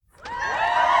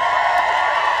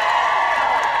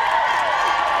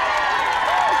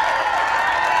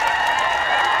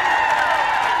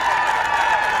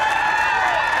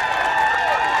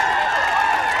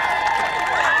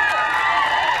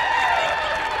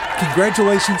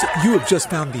Congratulations, you have just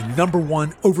found the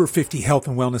 #1 over 50 health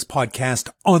and wellness podcast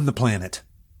on the planet.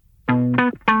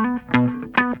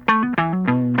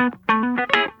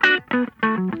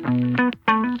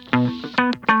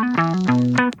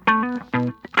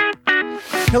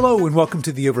 Hello and welcome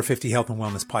to the Over 50 Health and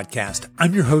Wellness Podcast.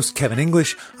 I'm your host, Kevin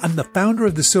English. I'm the founder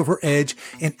of The Silver Edge,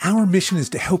 and our mission is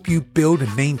to help you build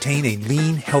and maintain a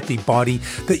lean, healthy body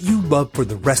that you love for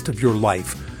the rest of your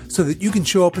life, so that you can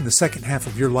show up in the second half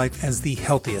of your life as the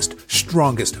healthiest,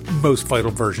 strongest, most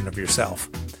vital version of yourself.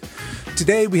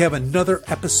 Today we have another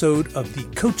episode of the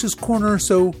Coach's Corner,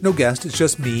 so no guest, it's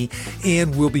just me,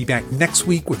 and we'll be back next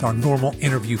week with our normal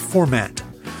interview format.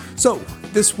 So,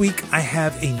 this week I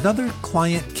have another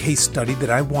client case study that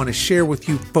I want to share with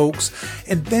you folks,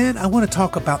 and then I want to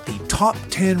talk about the top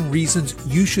 10 reasons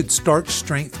you should start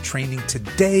strength training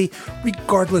today,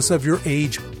 regardless of your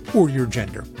age or your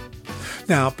gender.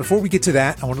 Now, before we get to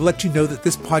that, I want to let you know that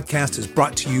this podcast is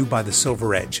brought to you by The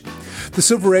Silver Edge. The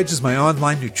Silver Edge is my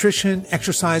online nutrition,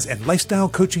 exercise, and lifestyle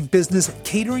coaching business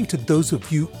catering to those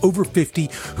of you over 50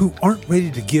 who aren't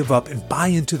ready to give up and buy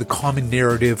into the common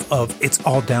narrative of it's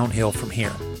all downhill from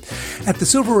here. At The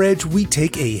Silver Edge, we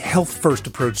take a health-first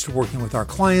approach to working with our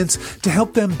clients to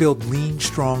help them build lean,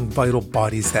 strong, vital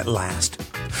bodies that last.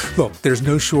 Look, there's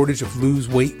no shortage of lose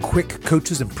weight quick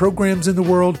coaches and programs in the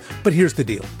world, but here's the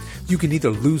deal. You can either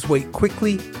lose weight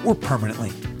quickly or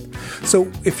permanently. So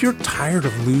if you're tired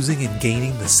of losing and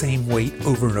gaining the same weight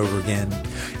over and over again,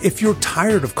 if you're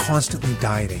tired of constantly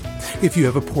dieting, if you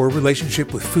have a poor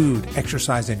relationship with food,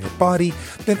 exercise, and your body,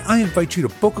 then I invite you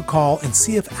to book a call and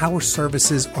see if our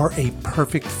services are a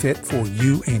perfect fit for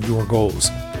you and your goals.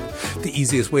 The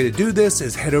easiest way to do this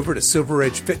is head over to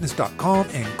silveredgefitness.com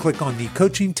and click on the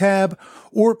coaching tab,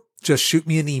 or just shoot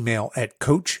me an email at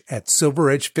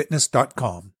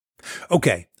coach@silveredgefitness.com.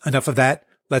 Okay, enough of that.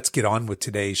 Let's get on with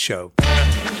today's show.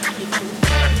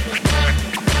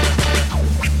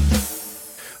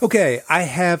 Okay, I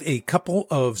have a couple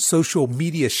of social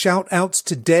media shout outs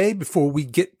today before we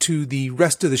get to the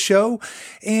rest of the show.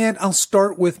 And I'll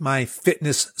start with my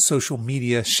fitness social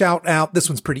media shout out. This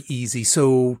one's pretty easy.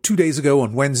 So 2 days ago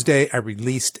on Wednesday, I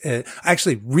re-released a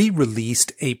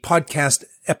podcast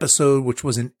episode, which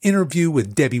was an interview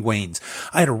with Debbie Waynes.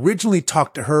 I had originally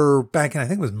talked to her back in, I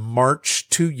think it was March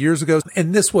 2 years ago.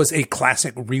 And this was a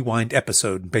classic rewind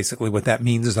episode. Basically what that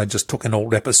means is I just took an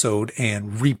old episode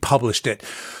and republished it.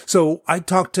 So I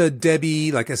talked to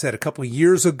Debbie, like I said, a couple of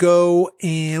years ago,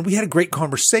 and we had a great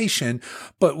conversation,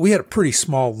 but we had a pretty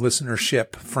small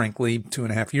listenership, frankly,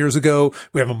 2.5 years ago.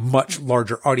 We have a much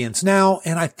larger audience now,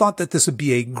 and I thought that this would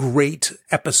be a great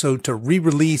episode to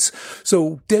re-release.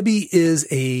 So Debbie is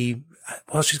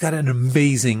she's got an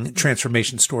amazing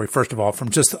transformation story, first of all, from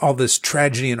just all this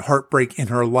tragedy and heartbreak in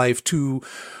her life to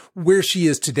where she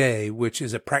is today, which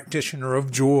is a practitioner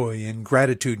of joy and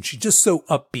gratitude. And she's just so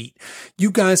upbeat. You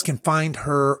guys can find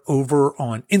her over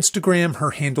on Instagram.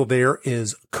 Her handle there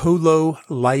is Colo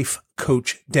Life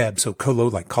Coach Deb. So Colo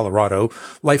like Colorado,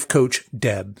 Life Coach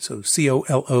Deb. So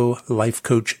COLO Life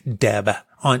Coach Deb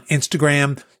on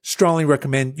Instagram. Strongly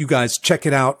recommend you guys check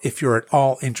it out if you're at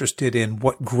all interested in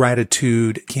what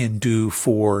gratitude can do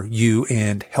for you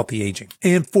and healthy aging.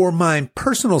 And for my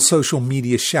personal social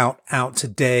media shout out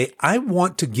today, I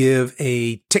want to give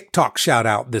a TikTok shout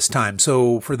out this time.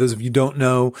 So for those of you who don't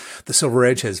know, the Silver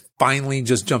Edge has finally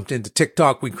just jumped into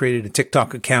TikTok. We created a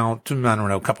TikTok account, I don't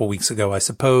know, a couple of weeks ago, I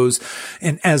suppose.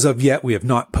 And as of yet, we have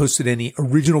not posted any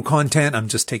original content. I'm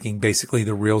just taking basically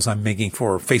the reels I'm making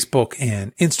for Facebook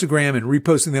and Instagram and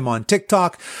reposting them on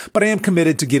TikTok, but I am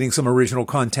committed to getting some original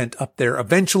content up there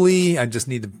eventually. I just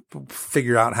need to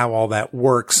figure out how all that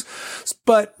works.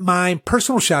 But my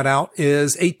personal shout out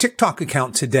is a TikTok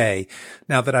account today.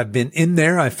 Now that I've been in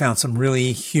there, I've found some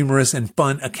really humorous and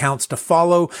fun accounts to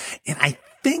follow. And I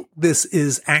think this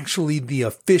is actually the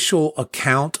official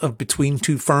account of Between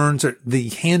Two Ferns. The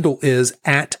handle is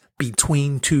at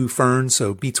Between Two Ferns.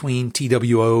 So between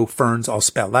TWO Ferns, all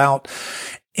spelled out.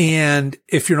 And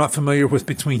if you're not familiar with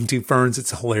Between Two Ferns,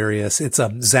 it's hilarious. It's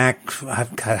Zach,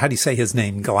 how do you say his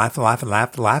name? Laugh,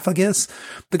 I guess.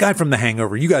 The guy from The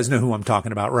Hangover. You guys know who I'm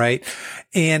talking about, right?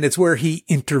 And it's where he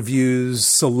interviews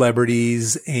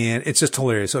celebrities, and it's just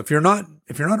hilarious. So if you're not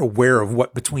aware of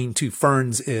what Between Two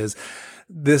Ferns is,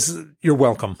 you're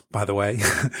welcome, by the way.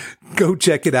 Go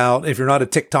check it out. If you're not a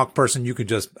TikTok person,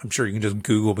 I'm sure you can just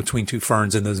Google Between Two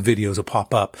Ferns and those videos will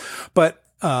pop up. But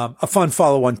a fun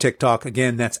follow on TikTok.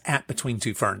 Again, that's at Between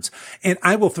Two Ferns. And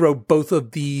I will throw both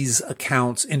of these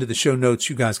accounts into the show notes.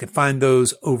 You guys can find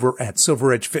those over at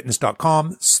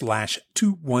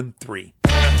silveredgefitness.com/213.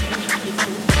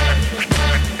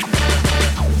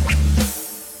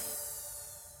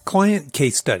 Client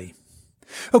case study.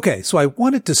 Okay, so I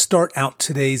wanted to start out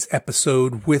today's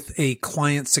episode with a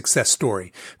client success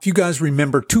story. If you guys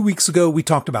remember, 2 weeks ago, we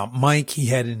talked about Mike. He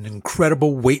had an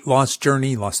incredible weight loss journey.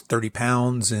 He lost 30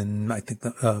 pounds in, I think,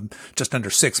 just under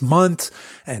 6 months,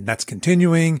 and that's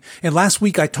continuing. And last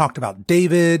week, I talked about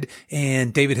David,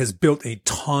 and David has built a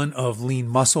ton of lean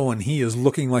muscle, and he is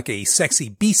looking like a sexy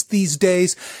beast these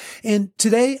days. And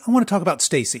today, I want to talk about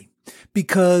Stacy,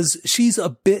 because she's a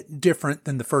bit different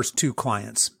than the first two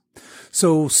clients.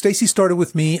 So Stacy started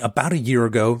with me about a year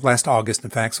ago, last August, in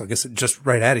fact, so I guess just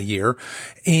right at a year.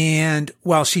 And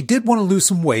while she did want to lose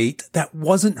some weight, that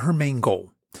wasn't her main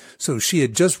goal. So she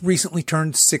had just recently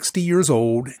turned 60 years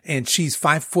old, and she's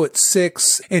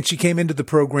 5'6", and she came into the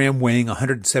program weighing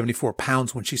 174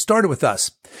 pounds when she started with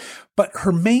us. But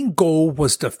her main goal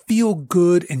was to feel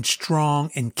good and strong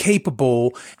and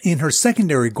capable, and her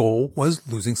secondary goal was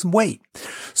losing some weight.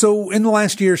 So in the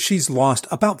last year, she's lost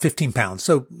about 15 pounds.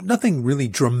 So nothing really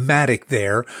dramatic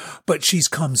there, but she's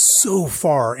come so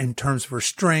far in terms of her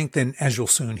strength and, as you'll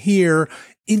soon hear,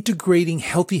 integrating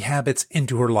healthy habits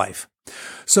into her life.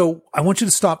 So I want you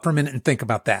to stop for a minute and think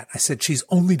about that. I said she's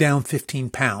only down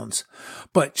 15 pounds,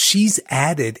 but she's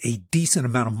added a decent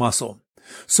amount of muscle.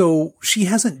 So she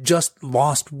hasn't just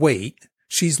lost weight,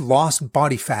 she's lost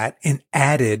body fat and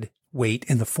added weight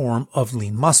in the form of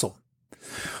lean muscle.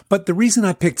 But the reason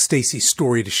I picked Stacy's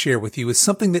story to share with you is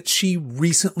something that she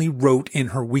recently wrote in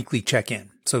her weekly check-in.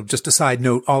 So just a side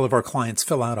note, all of our clients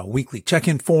fill out a weekly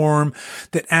check-in form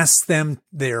that asks them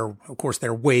their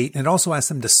weight, and it also asks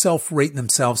them to self-rate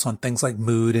themselves on things like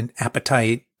mood and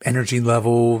appetite, energy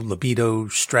level, libido,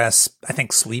 stress. I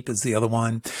think sleep is the other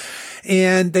one.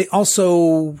 And they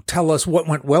also tell us what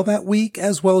went well that week,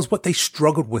 as well as what they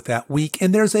struggled with that week.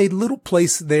 And there's a little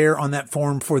place there on that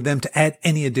form for them to add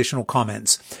any additional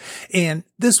comments. And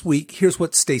this week, here's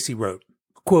what Stacy wrote.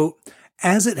 Quote,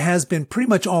 "As it has been pretty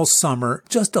much all summer,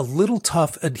 just a little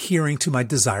tough adhering to my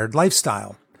desired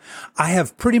lifestyle. I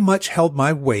have pretty much held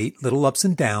my weight, little ups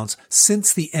and downs,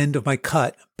 since the end of my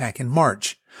cut back in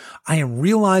March. I am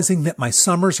realizing that my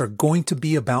summers are going to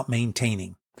be about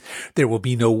maintaining. There will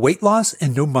be no weight loss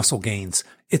and no muscle gains.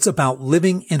 It's about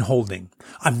living and holding.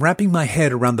 I'm wrapping my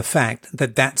head around the fact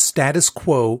that that status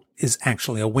quo is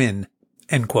actually a win."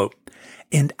 End quote.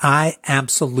 And I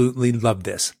absolutely love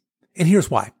this. And here's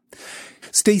why.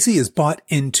 Stacy is bought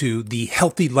into the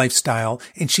healthy lifestyle,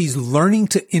 and she's learning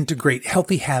to integrate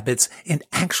healthy habits and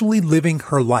actually living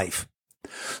her life.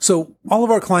 So all of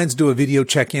our clients do a video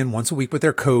check-in once a week with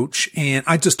their coach, and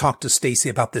I just talked to Stacy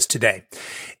about this today.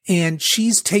 And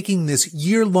she's taking this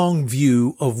year-long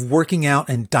view of working out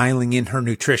and dialing in her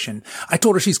nutrition. I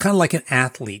told her she's kind of like an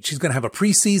athlete. She's going to have a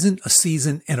preseason, a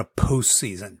season, and a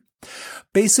postseason.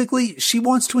 Basically, she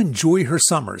wants to enjoy her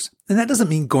summers. And that doesn't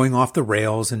mean going off the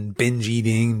rails and binge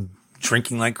eating,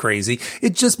 drinking like crazy.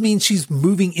 It just means she's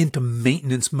moving into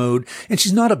maintenance mode, and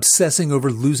she's not obsessing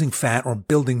over losing fat or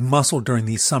building muscle during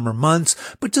these summer months,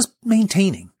 but just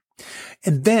maintaining.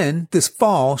 And then this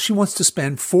fall, she wants to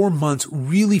spend 4 months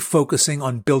really focusing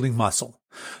on building muscle.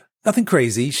 Nothing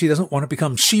crazy. She doesn't want to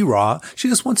become She-Ra. She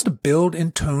just wants to build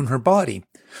and tone her body.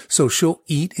 So she'll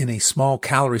eat in a small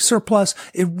calorie surplus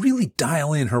and really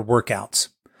dial in her workouts.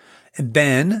 And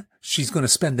then she's going to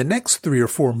spend the next 3 or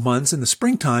 4 months in the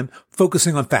springtime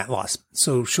focusing on fat loss.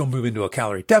 So she'll move into a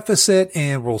calorie deficit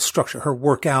and will structure her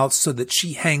workouts so that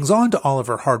she hangs on to all of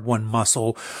her hard-won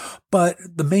muscle. But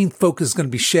the main focus is going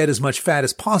to be shed as much fat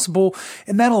as possible,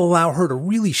 and that'll allow her to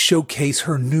really showcase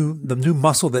the new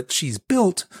muscle that she's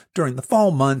built during the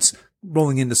fall months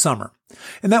rolling into summer.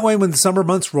 And that way, when the summer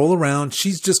months roll around,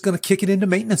 she's just going to kick it into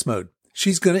maintenance mode.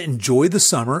 She's going to enjoy the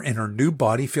summer and her new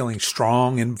body feeling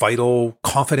strong and vital,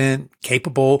 confident,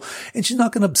 capable, and she's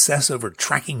not going to obsess over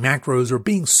tracking macros or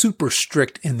being super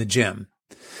strict in the gym.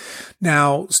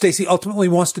 Now, Stacy ultimately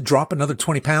wants to drop another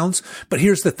 20 pounds, but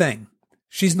here's the thing.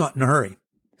 She's not in a hurry.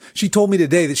 She told me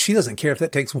today that she doesn't care if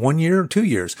that takes 1 year or 2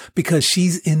 years because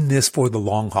she's in this for the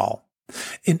long haul.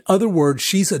 In other words,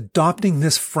 she's adopting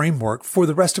this framework for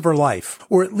the rest of her life,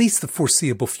 or at least the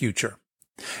foreseeable future.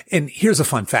 And here's a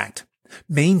fun fact.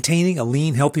 Maintaining a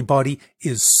lean, healthy body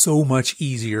is so much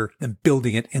easier than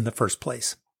building it in the first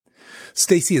place.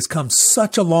 Stacy has come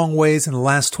such a long ways in the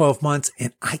last 12 months,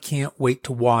 and I can't wait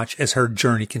to watch as her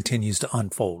journey continues to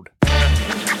unfold.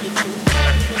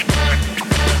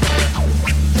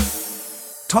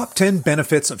 Top 10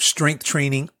 benefits of strength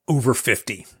training over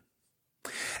 50.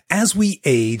 As we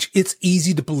age, it's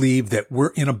easy to believe that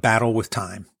we're in a battle with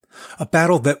time, a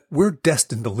battle that we're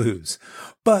destined to lose.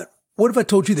 But what if I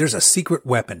told you there's a secret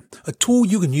weapon, a tool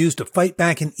you can use to fight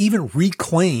back and even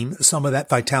reclaim some of that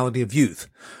vitality of youth?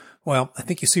 Well, I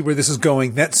think you see where this is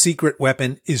going. That secret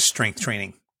weapon is strength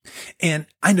training. And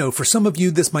I know for some of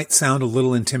you, this might sound a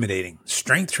little intimidating.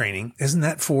 Strength training, isn't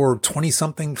that for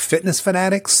 20-something fitness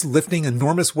fanatics lifting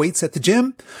enormous weights at the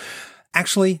gym?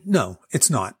 Actually, no, it's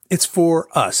not. It's for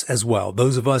us as well.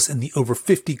 Those of us in the over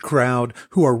 50 crowd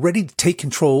who are ready to take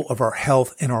control of our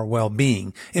health and our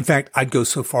well-being. In fact, I'd go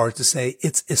so far as to say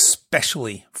it's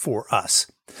especially for us.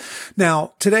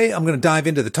 Now, today I'm going to dive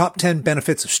into the top 10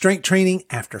 benefits of strength training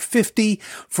after 50,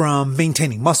 from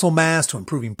maintaining muscle mass to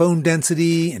improving bone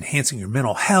density, enhancing your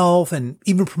mental health, and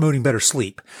even promoting better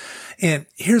sleep. And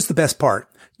here's the best part.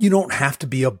 You don't have to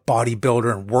be a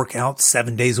bodybuilder and work out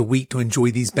 7 days a week to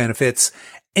enjoy these benefits.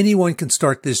 Anyone can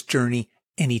start this journey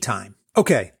anytime.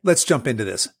 Okay, let's jump into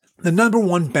this. The number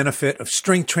one benefit of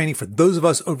strength training for those of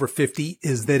us over 50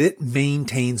 is that it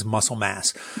maintains muscle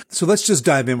mass. So let's just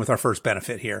dive in with our first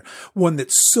benefit here. One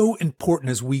that's so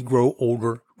important as we grow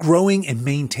older, growing and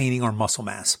maintaining our muscle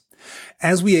mass.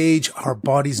 As we age, our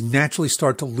bodies naturally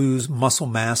start to lose muscle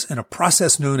mass in a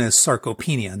process known as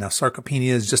sarcopenia. Now, sarcopenia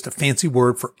is just a fancy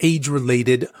word for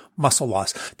age-related muscle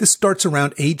loss. This starts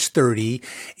around age 30,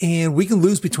 and we can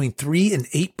lose between 3 and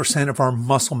 8% of our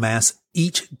muscle mass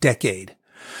each decade.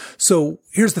 So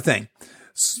here's the thing.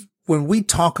 When we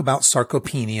talk about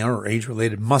sarcopenia or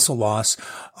age-related muscle loss,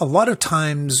 a lot of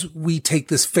times we take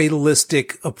this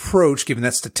fatalistic approach, given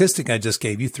that statistic I just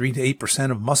gave you, 3 to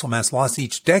 8% of muscle mass loss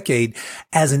each decade,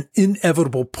 as an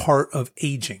inevitable part of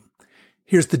aging.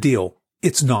 Here's the deal.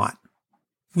 It's not.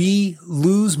 We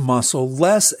lose muscle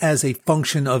less as a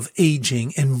function of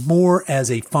aging and more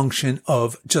as a function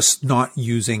of just not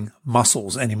using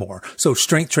muscles anymore. So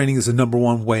strength training is the number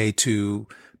one way to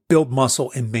build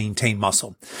muscle and maintain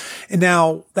muscle. And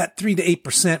now that 3 to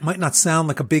 8% might not sound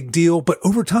like a big deal, but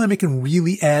over time it can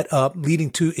really add up, leading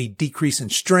to a decrease in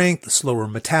strength, a slower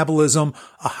metabolism,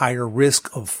 a higher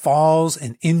risk of falls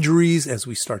and injuries as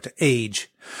we start to age.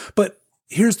 But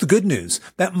here's the good news.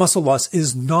 That muscle loss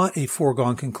is not a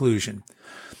foregone conclusion.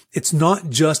 It's not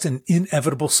just an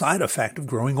inevitable side effect of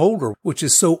growing older, which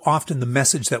is so often the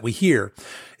message that we hear.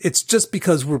 It's just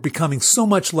because we're becoming so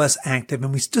much less active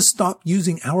and we just stop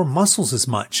using our muscles as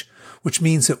much, which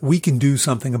means that we can do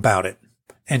something about it.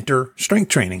 Enter strength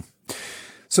training.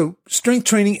 So strength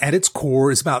training at its core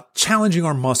is about challenging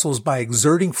our muscles by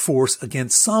exerting force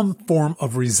against some form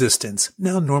of resistance.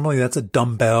 Now, normally that's a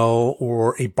dumbbell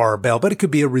or a barbell, but it could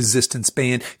be a resistance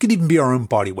band. It could even be our own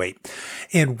body weight.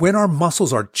 And when our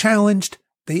muscles are challenged,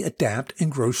 they adapt and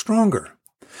grow stronger.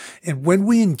 And when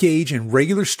we engage in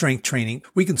regular strength training,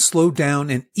 we can slow down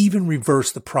and even reverse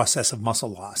the process of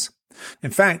muscle loss.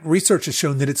 In fact, research has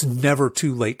shown that it's never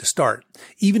too late to start.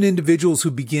 Even individuals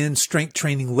who begin strength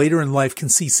training later in life can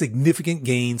see significant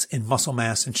gains in muscle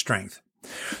mass and strength.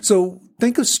 So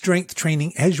think of strength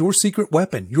training as your secret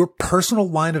weapon, your personal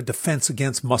line of defense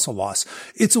against muscle loss.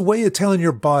 It's a way of telling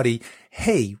your body,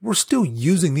 hey, we're still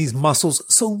using these muscles,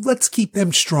 so let's keep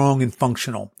them strong and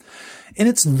functional. And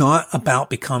it's not about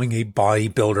becoming a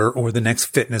bodybuilder or the next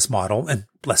fitness model,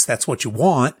 unless that's what you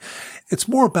want. It's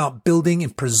more about building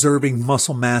and preserving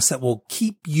muscle mass that will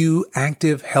keep you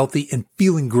active, healthy, and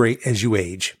feeling great as you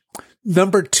age.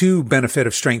 Number 2 benefit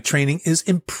of strength training is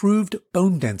improved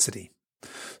bone density.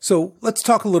 So let's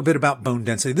talk a little bit about bone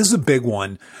density. This is a big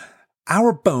one.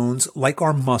 Our bones, like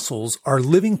our muscles, are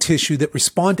living tissue that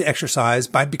respond to exercise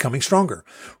by becoming stronger.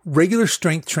 Regular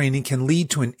strength training can lead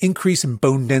to an increase in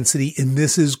bone density, and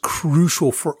this is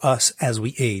crucial for us as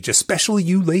we age, especially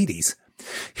you ladies.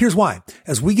 Here's why.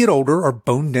 As we get older, our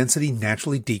bone density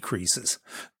naturally decreases.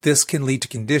 This can lead to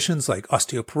conditions like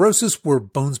osteoporosis, where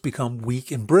bones become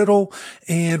weak and brittle,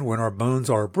 and when our bones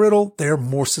are brittle, they're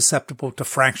more susceptible to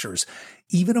fractures.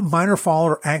 Even a minor fall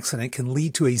or accident can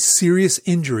lead to a serious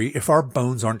injury if our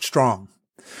bones aren't strong.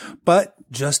 But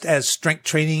just as strength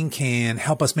training can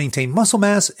help us maintain muscle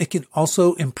mass, it can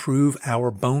also improve our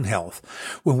bone health.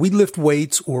 When we lift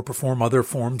weights or perform other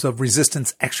forms of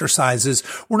resistance exercises,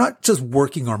 we're not just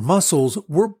working our muscles,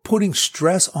 we're putting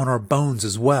stress on our bones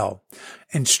as well.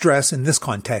 And stress in this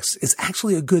context is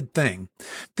actually a good thing.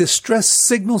 This stress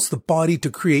signals the body to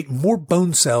create more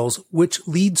bone cells, which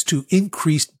leads to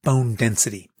increased bone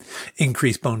density.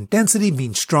 Increased bone density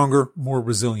means stronger, more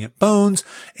resilient bones,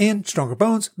 and stronger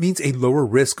bones means a lower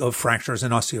risk of fractures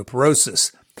and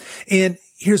osteoporosis. And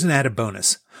here's an added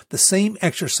bonus. The same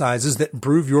exercises that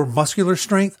improve your muscular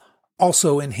strength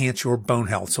also enhance your bone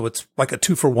health. So it's like a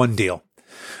 2-for-1 deal.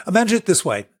 Imagine it this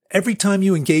way. Every time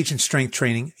you engage in strength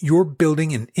training, you're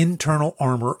building an internal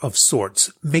armor of sorts,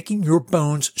 making your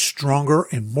bones stronger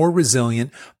and more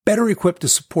resilient, better equipped to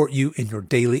support you in your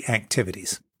daily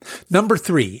activities. Number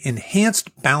 3,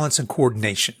 enhanced balance and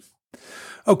coordination.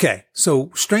 Okay, so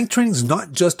strength training is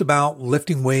not just about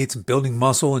lifting weights and building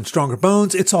muscle and stronger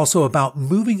bones. It's also about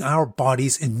moving our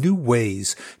bodies in new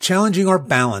ways, challenging our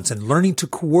balance and learning to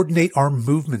coordinate our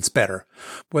movements better.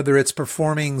 Whether it's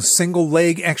performing single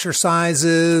leg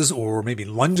exercises or maybe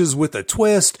lunges with a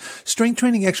twist, strength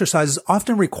training exercises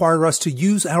often require us to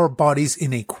use our bodies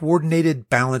in a coordinated,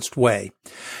 balanced way.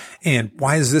 And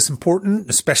why is this important,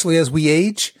 especially as we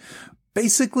age?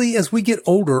 Basically, as we get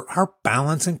older, our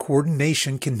balance and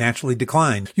coordination can naturally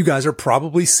decline. You guys are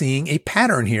probably seeing a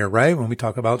pattern here, right? When we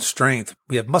talk about strength,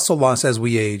 we have muscle loss as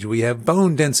we age, we have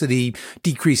bone density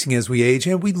decreasing as we age,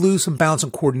 and we lose some balance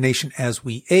and coordination as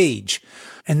we age.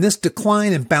 And this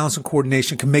decline in balance and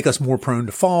coordination can make us more prone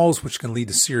to falls, which can lead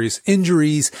to serious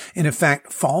injuries. And in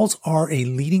fact, falls are a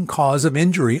leading cause of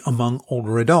injury among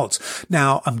older adults.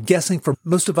 Now, I'm guessing for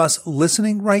most of us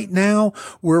listening right now,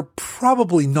 we're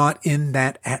probably not in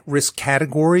that at-risk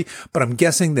category, but I'm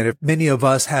guessing that if many of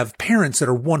us have parents that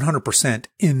are 100%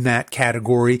 in that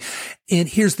category. And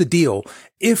here's the deal.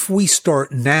 If we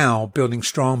start now building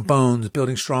strong bones,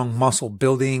 building strong muscle,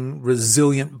 building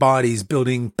resilient bodies,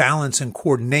 building balance and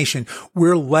coordination,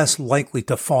 we're less likely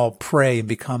to fall prey and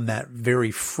become that very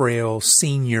frail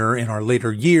senior in our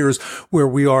later years where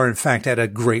we are, in fact, at a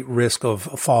great risk of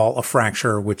a fall, a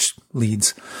fracture, which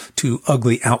leads to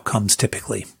ugly outcomes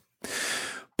typically.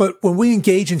 But when we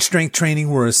engage in strength training,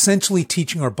 we're essentially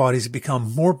teaching our bodies to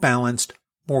become more balanced,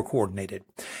 more coordinated.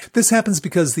 This happens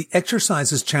because the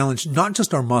exercises challenge not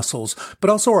just our muscles, but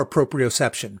also our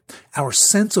proprioception, our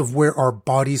sense of where our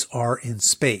bodies are in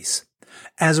space.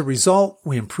 As a result,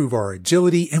 we improve our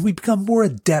agility and we become more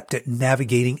adept at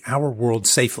navigating our world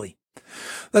safely.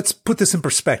 Let's put this in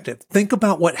perspective. Think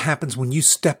about what happens when you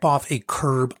step off a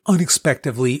curb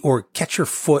unexpectedly or catch your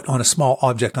foot on a small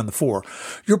object on the floor.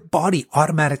 Your body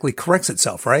automatically corrects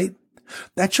itself, right?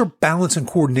 That's your balance and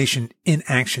coordination in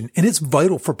action, and it's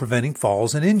vital for preventing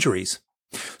falls and injuries.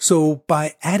 So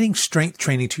by adding strength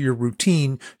training to your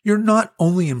routine, you're not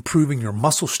only improving your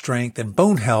muscle strength and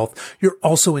bone health, you're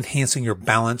also enhancing your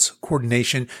balance,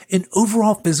 coordination, and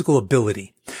overall physical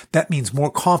ability. That means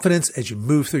more confidence as you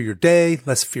move through your day,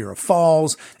 less fear of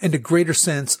falls, and a greater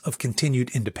sense of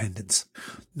continued independence.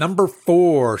 Number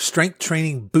 4, strength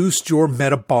training boosts your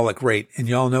metabolic rate. And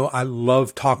y'all know I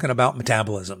love talking about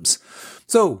metabolisms.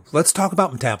 So let's talk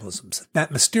about metabolisms,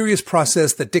 that mysterious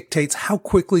process that dictates how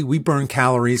quickly we burn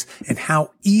calories and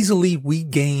how easily we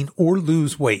gain or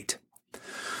lose weight.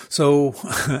 So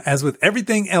as with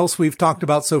everything else we've talked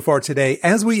about so far today,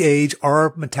 as we age,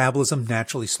 our metabolism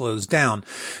naturally slows down.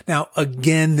 Now,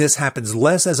 again, this happens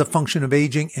less as a function of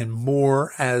aging and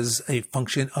more as a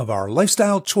function of our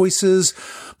lifestyle choices.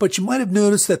 But you might have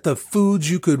noticed that the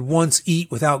foods you could once eat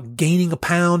without gaining a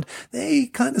pound, they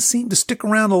kind of seem to stick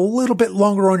around a little bit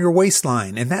longer on your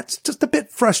waistline. And that's just a bit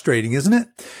frustrating, isn't it?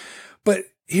 But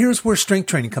here's where strength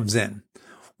training comes in.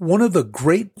 One of the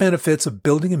great benefits of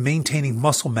building and maintaining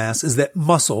muscle mass is that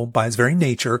muscle, by its very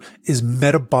nature, is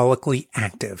metabolically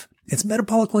active. It's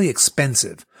metabolically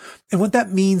expensive. And what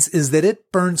that means is that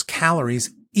it burns calories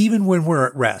even when we're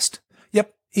at rest.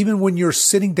 Yep, even when you're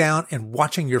sitting down and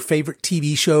watching your favorite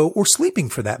TV show or sleeping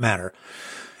for that matter.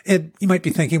 And you might be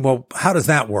thinking, well, how does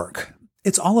that work?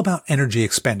 It's all about energy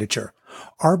expenditure.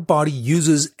 Our body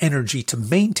uses energy to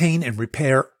maintain and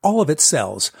repair all of its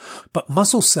cells, but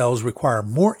muscle cells require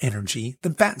more energy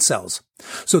than fat cells.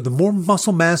 So the more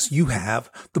muscle mass you have,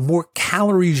 the more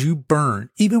calories you burn,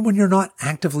 even when you're not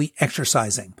actively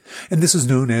exercising. And this is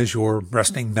known as your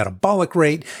resting metabolic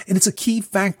rate, and it's a key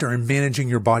factor in managing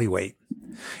your body weight.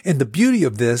 And the beauty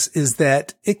of this is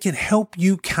that it can help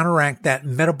you counteract that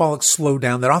metabolic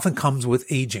slowdown that often comes with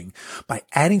aging. By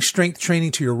adding strength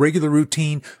training to your regular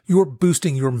routine, you're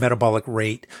boosting your metabolic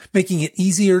rate, making it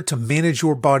easier to manage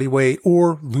your body weight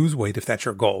or lose weight if that's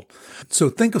your goal.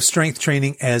 So think of strength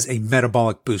training as a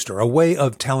metabolic booster, a way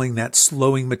of telling that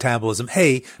slowing metabolism,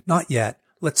 hey, not yet,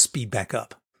 let's speed back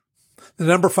up. The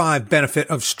number 5 benefit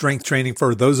of strength training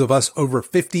for those of us over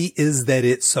 50 is that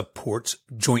it supports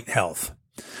joint health.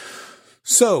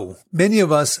 So many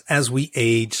of us, as we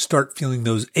age, start feeling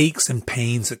those aches and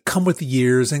pains that come with the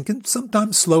years and can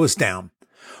sometimes slow us down.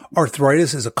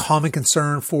 Arthritis is a common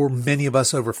concern for many of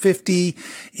us over 50,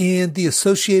 and the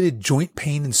associated joint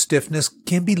pain and stiffness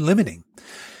can be limiting.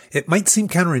 It might seem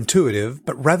counterintuitive,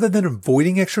 but rather than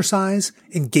avoiding exercise,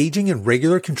 engaging in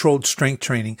regular controlled strength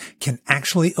training can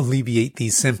actually alleviate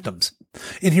these symptoms.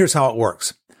 And here's how it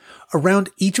works. Around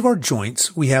each of our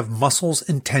joints, we have muscles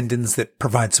and tendons that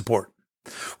provide support.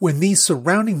 When these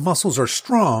surrounding muscles are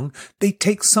strong, they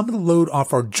take some of the load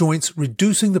off our joints,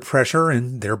 reducing the pressure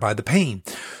and thereby the pain.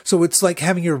 So it's like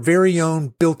having your very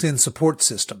own built-in support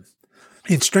system.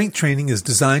 And strength training is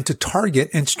designed to target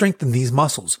and strengthen these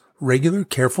muscles. Regular,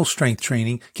 careful strength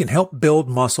training can help build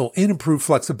muscle and improve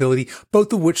flexibility,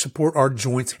 both of which support our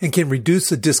joints and can reduce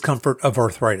the discomfort of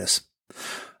arthritis.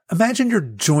 Imagine your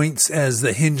joints as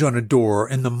the hinge on a door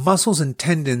and the muscles and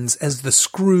tendons as the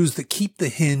screws that keep the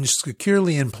hinge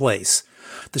securely in place.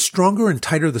 The stronger and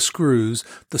tighter the screws,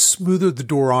 the smoother the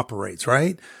door operates,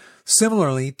 right?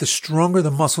 Similarly, the stronger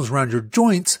the muscles around your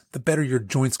joints, the better your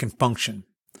joints can function.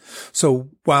 So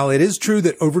while it is true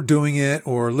that overdoing it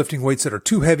or lifting weights that are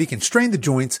too heavy can strain the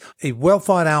joints, a well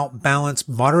thought out, balanced,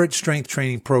 moderate strength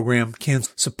training program can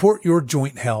support your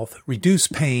joint health, reduce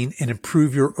pain, and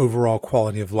improve your overall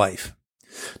quality of life.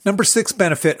 Number 6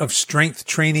 benefit of strength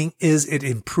training is it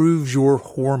improves your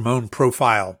hormone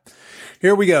profile.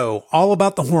 Here we go. All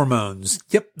about the hormones.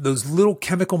 Yep, those little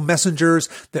chemical messengers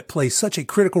that play such a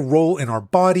critical role in our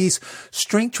bodies.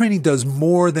 Strength training does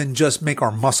more than just make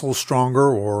our muscles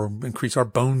stronger or increase our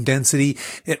bone density.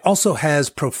 It also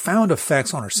has profound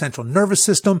effects on our central nervous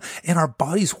system and our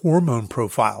body's hormone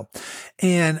profile.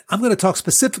 And I'm going to talk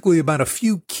specifically about a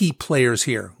few key players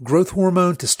here: growth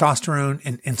hormone, testosterone,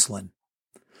 and insulin.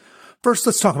 First,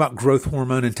 let's talk about growth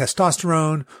hormone and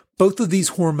testosterone. Both of these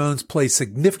hormones play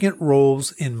significant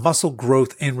roles in muscle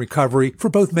growth and recovery for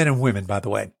both men and women, by the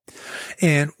way.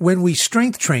 And when we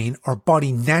strength train, our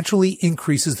body naturally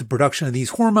increases the production of these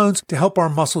hormones to help our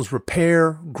muscles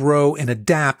repair, grow, and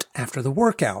adapt after the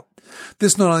workout.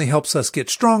 This not only helps us get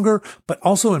stronger, but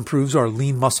also improves our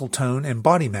lean muscle tone and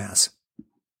body mass.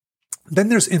 Then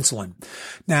there's insulin.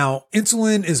 Now,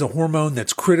 insulin is a hormone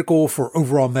that's critical for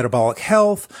overall metabolic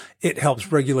health. It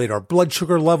helps regulate our blood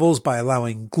sugar levels by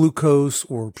allowing glucose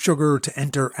or sugar to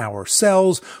enter our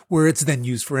cells, where it's then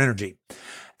used for energy.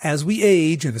 As we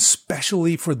age, and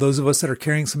especially for those of us that are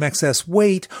carrying some excess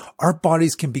weight, our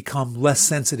bodies can become less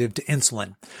sensitive to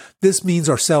insulin. This means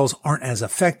our cells aren't as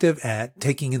effective at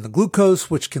taking in the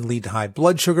glucose, which can lead to high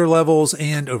blood sugar levels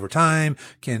and over time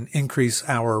can increase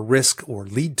our risk or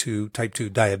lead to type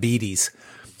 2 diabetes.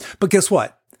 But guess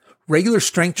what? Regular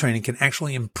strength training can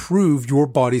actually improve your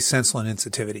body's insulin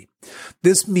sensitivity.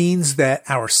 This means that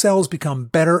our cells become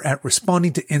better at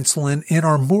responding to insulin and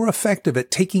are more effective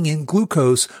at taking in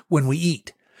glucose when we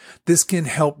eat. This can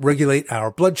help regulate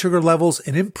our blood sugar levels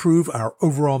and improve our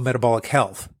overall metabolic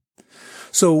health.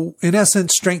 So in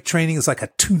essence, strength training is like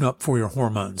a tune-up for your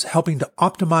hormones, helping to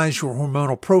optimize your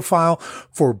hormonal profile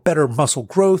for better muscle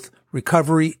growth,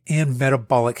 recovery, and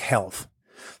metabolic health.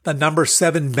 The number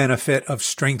 7 benefit of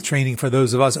strength training for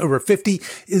those of us over 50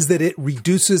 is that it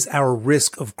reduces our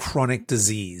risk of chronic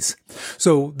disease.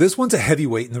 So this one's a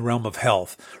heavyweight in the realm of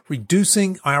health,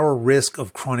 reducing our risk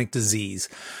of chronic disease.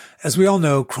 As we all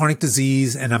know, chronic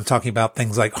disease, and I'm talking about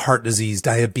things like heart disease,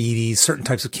 diabetes, certain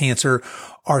types of cancer,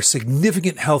 are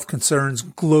significant health concerns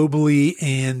globally,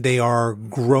 and they are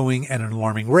growing at an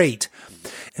alarming rate.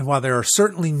 And while there are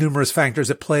certainly numerous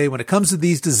factors at play when it comes to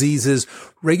these diseases,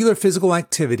 regular physical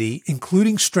activity,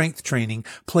 including strength training,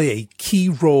 play a key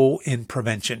role in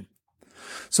prevention.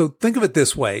 So think of it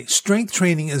this way. Strength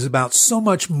training is about so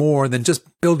much more than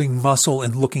just building muscle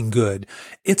and looking good.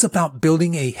 It's about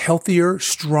building a healthier,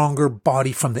 stronger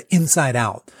body from the inside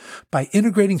out. By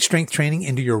integrating strength training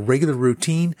into your regular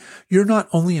routine, you're not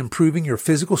only improving your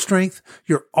physical strength,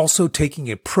 you're also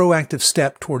taking a proactive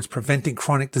step towards preventing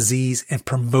chronic disease and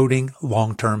promoting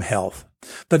long-term health.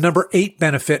 The number 8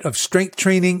 benefit of strength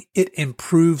training, it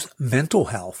improves mental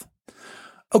health.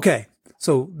 Okay.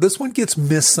 So this one gets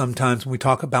missed sometimes when we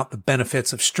talk about the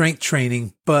benefits of strength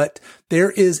training, but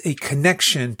there is a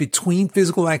connection between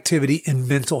physical activity and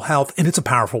mental health, and it's a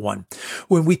powerful one.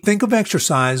 When we think of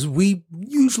exercise, we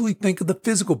usually think of the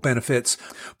physical benefits,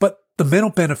 but the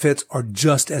mental benefits are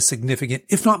just as significant,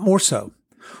 if not more so.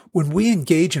 When we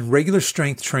engage in regular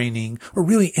strength training, or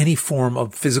really any form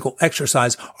of physical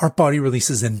exercise, our body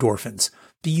releases endorphins.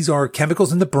 These are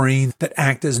chemicals in the brain that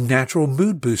act as natural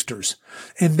mood boosters,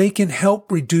 and they can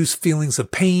help reduce feelings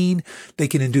of pain, they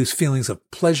can induce feelings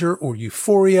of pleasure or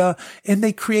euphoria, and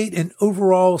they create an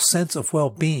overall sense of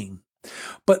well-being.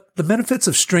 But the benefits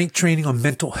of strength training on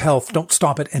mental health don't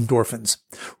stop at endorphins.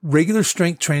 Regular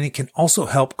strength training can also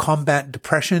help combat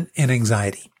depression and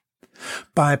anxiety.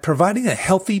 By providing a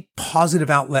healthy,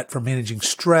 positive outlet for managing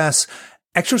stress,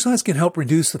 exercise can help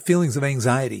reduce the feelings of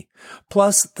anxiety.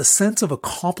 Plus, the sense of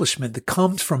accomplishment that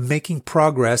comes from making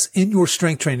progress in your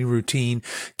strength training routine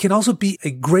can also be a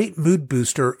great mood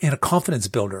booster and a confidence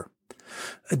builder.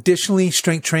 Additionally,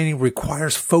 strength training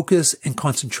requires focus and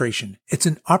concentration. It's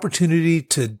an opportunity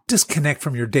to disconnect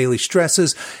from your daily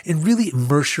stresses and really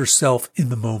immerse yourself in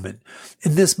the moment.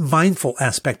 And this mindful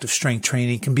aspect of strength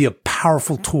training can be a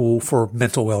powerful tool for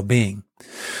mental well-being.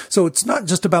 So it's not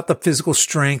just about the physical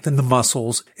strength and the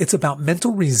muscles. It's about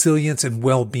mental resilience and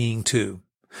well-being too.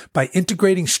 By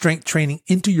integrating strength training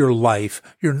into your life,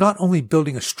 you're not only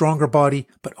building a stronger body,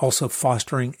 but also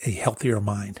fostering a healthier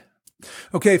mind.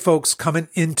 Okay, folks, coming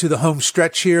into the home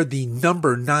stretch here, the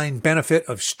number 9 benefit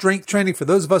of strength training for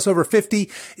those of us over 50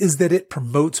 is that it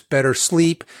promotes better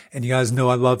sleep. And you guys know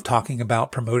I love talking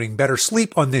about promoting better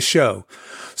sleep on this show.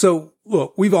 So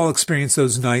look, we've all experienced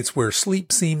those nights where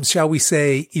sleep seems, shall we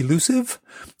say, elusive.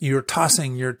 You're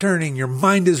tossing, you're turning, your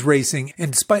mind is racing,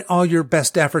 and despite all your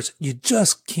best efforts, you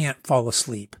just can't fall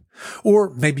asleep. Or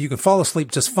maybe you can fall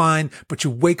asleep just fine, but you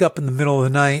wake up in the middle of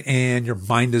the night and your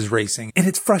mind is racing. And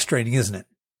it's frustrating, isn't it?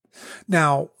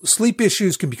 Now, sleep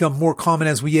issues can become more common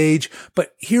as we age,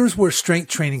 but here's where strength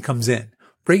training comes in.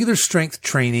 Regular strength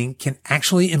training can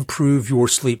actually improve your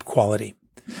sleep quality.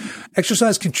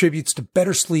 Exercise contributes to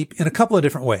better sleep in a couple of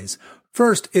different ways.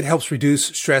 First, it helps reduce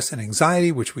stress and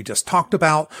anxiety, which we just talked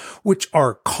about, which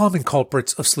are common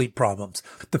culprits of sleep problems.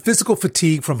 The physical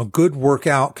fatigue from a good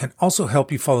workout can also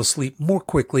help you fall asleep more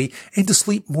quickly and to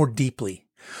sleep more deeply.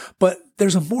 But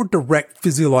there's a more direct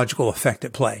physiological effect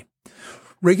at play.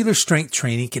 Regular strength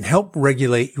training can help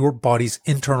regulate your body's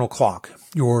internal clock,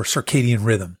 your circadian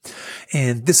rhythm.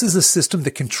 And this is a system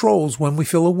that controls when we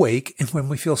feel awake and when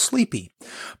we feel sleepy.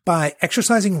 By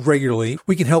exercising regularly,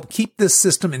 we can help keep this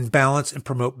system in balance and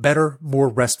promote better, more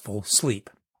restful sleep.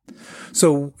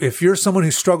 So if you're someone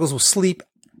who struggles with sleep,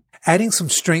 adding some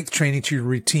strength training to your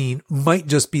routine might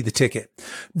just be the ticket.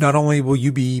 Not only will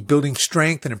you be building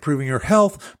strength and improving your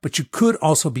health, but you could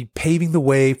also be paving the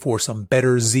way for some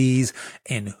better Z's,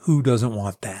 and who doesn't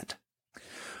want that?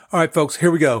 All right, folks,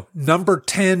 here we go. Number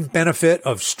 10 benefit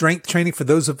of strength training for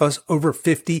those of us over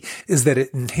 50 is that it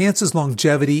enhances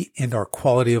longevity and our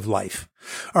quality of life.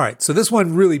 All right, so this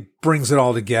one really brings it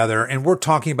all together, and we're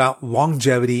talking about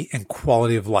longevity and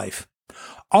quality of life.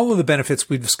 All of the benefits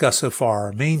we've discussed so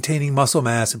far, maintaining muscle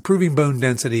mass, improving bone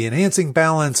density, enhancing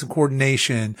balance and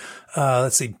coordination,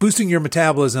 boosting your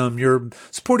metabolism,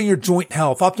 supporting your joint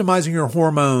health, optimizing your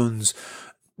hormones,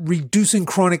 reducing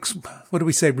chronic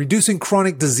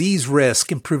disease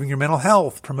risk, improving your mental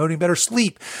health, promoting better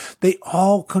sleep. They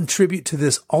all contribute to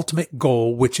this ultimate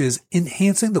goal, which is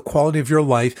enhancing the quality of your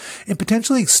life and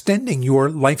potentially extending your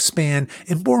lifespan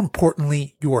and, more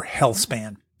importantly, your health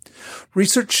span.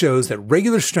 Research shows that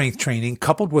regular strength training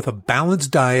coupled with a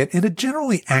balanced diet and a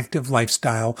generally active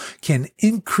lifestyle can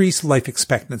increase life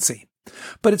expectancy.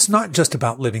 But it's not just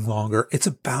about living longer, it's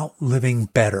about living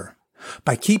better.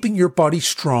 By keeping your body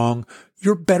strong,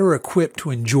 you're better equipped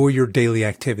to enjoy your daily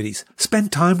activities,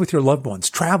 spend time with your loved ones,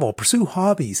 travel, pursue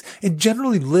hobbies, and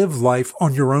generally live life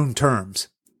on your own terms.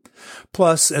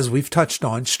 Plus, as we've touched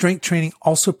on, strength training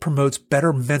also promotes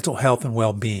better mental health and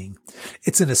well-being.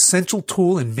 It's an essential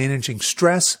tool in managing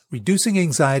stress, reducing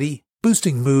anxiety,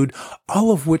 boosting mood, all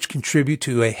of which contribute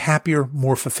to a happier,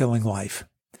 more fulfilling life.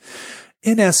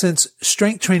 In essence,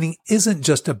 strength training isn't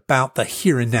just about the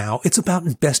here and now. It's about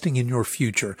investing in your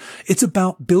future. It's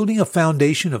about building a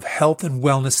foundation of health and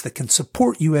wellness that can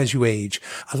support you as you age,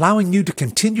 allowing you to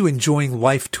continue enjoying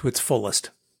life to its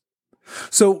fullest.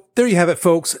 So there you have it,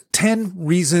 folks. 10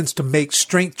 reasons to make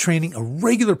strength training a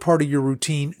regular part of your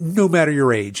routine, no matter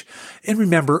your age. And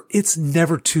remember, it's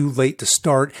never too late to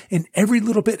start, and every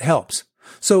little bit helps.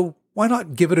 So why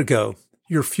not give it a go?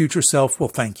 Your future self will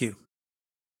thank you.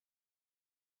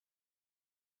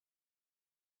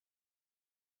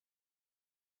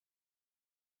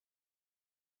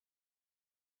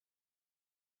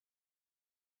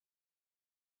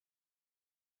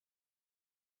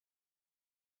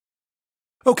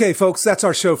 Okay, folks, that's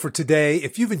our show for today.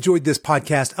 If you've enjoyed this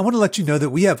podcast, I want to let you know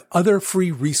that we have other free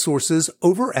resources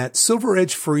over at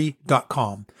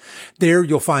silveredgefree.com. There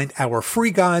you'll find our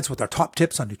free guides with our top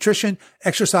tips on nutrition,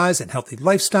 exercise, and healthy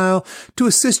lifestyle to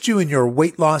assist you in your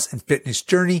weight loss and fitness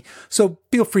journey. So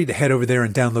feel free to head over there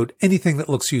and download anything that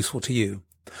looks useful to you.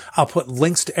 I'll put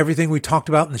links to everything we talked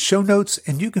about in the show notes,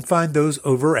 and you can find those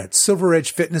over at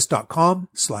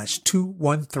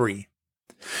silveredgefitness.com/213.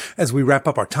 As we wrap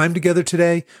up our time together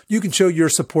today, you can show your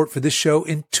support for this show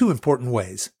in 2 important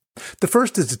ways. The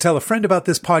first is to tell a friend about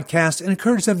this podcast and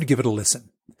encourage them to give it a listen.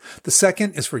 The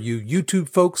second is for you YouTube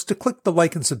folks to click the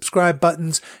like and subscribe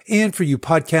buttons, and for you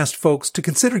podcast folks to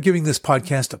consider giving this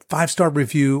podcast a 5-star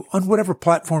review on whatever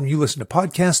platform you listen to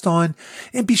podcasts on,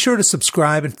 and be sure to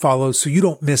subscribe and follow so you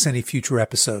don't miss any future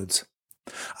episodes.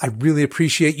 I really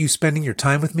appreciate you spending your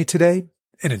time with me today.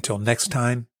 And until next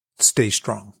time, stay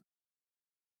strong.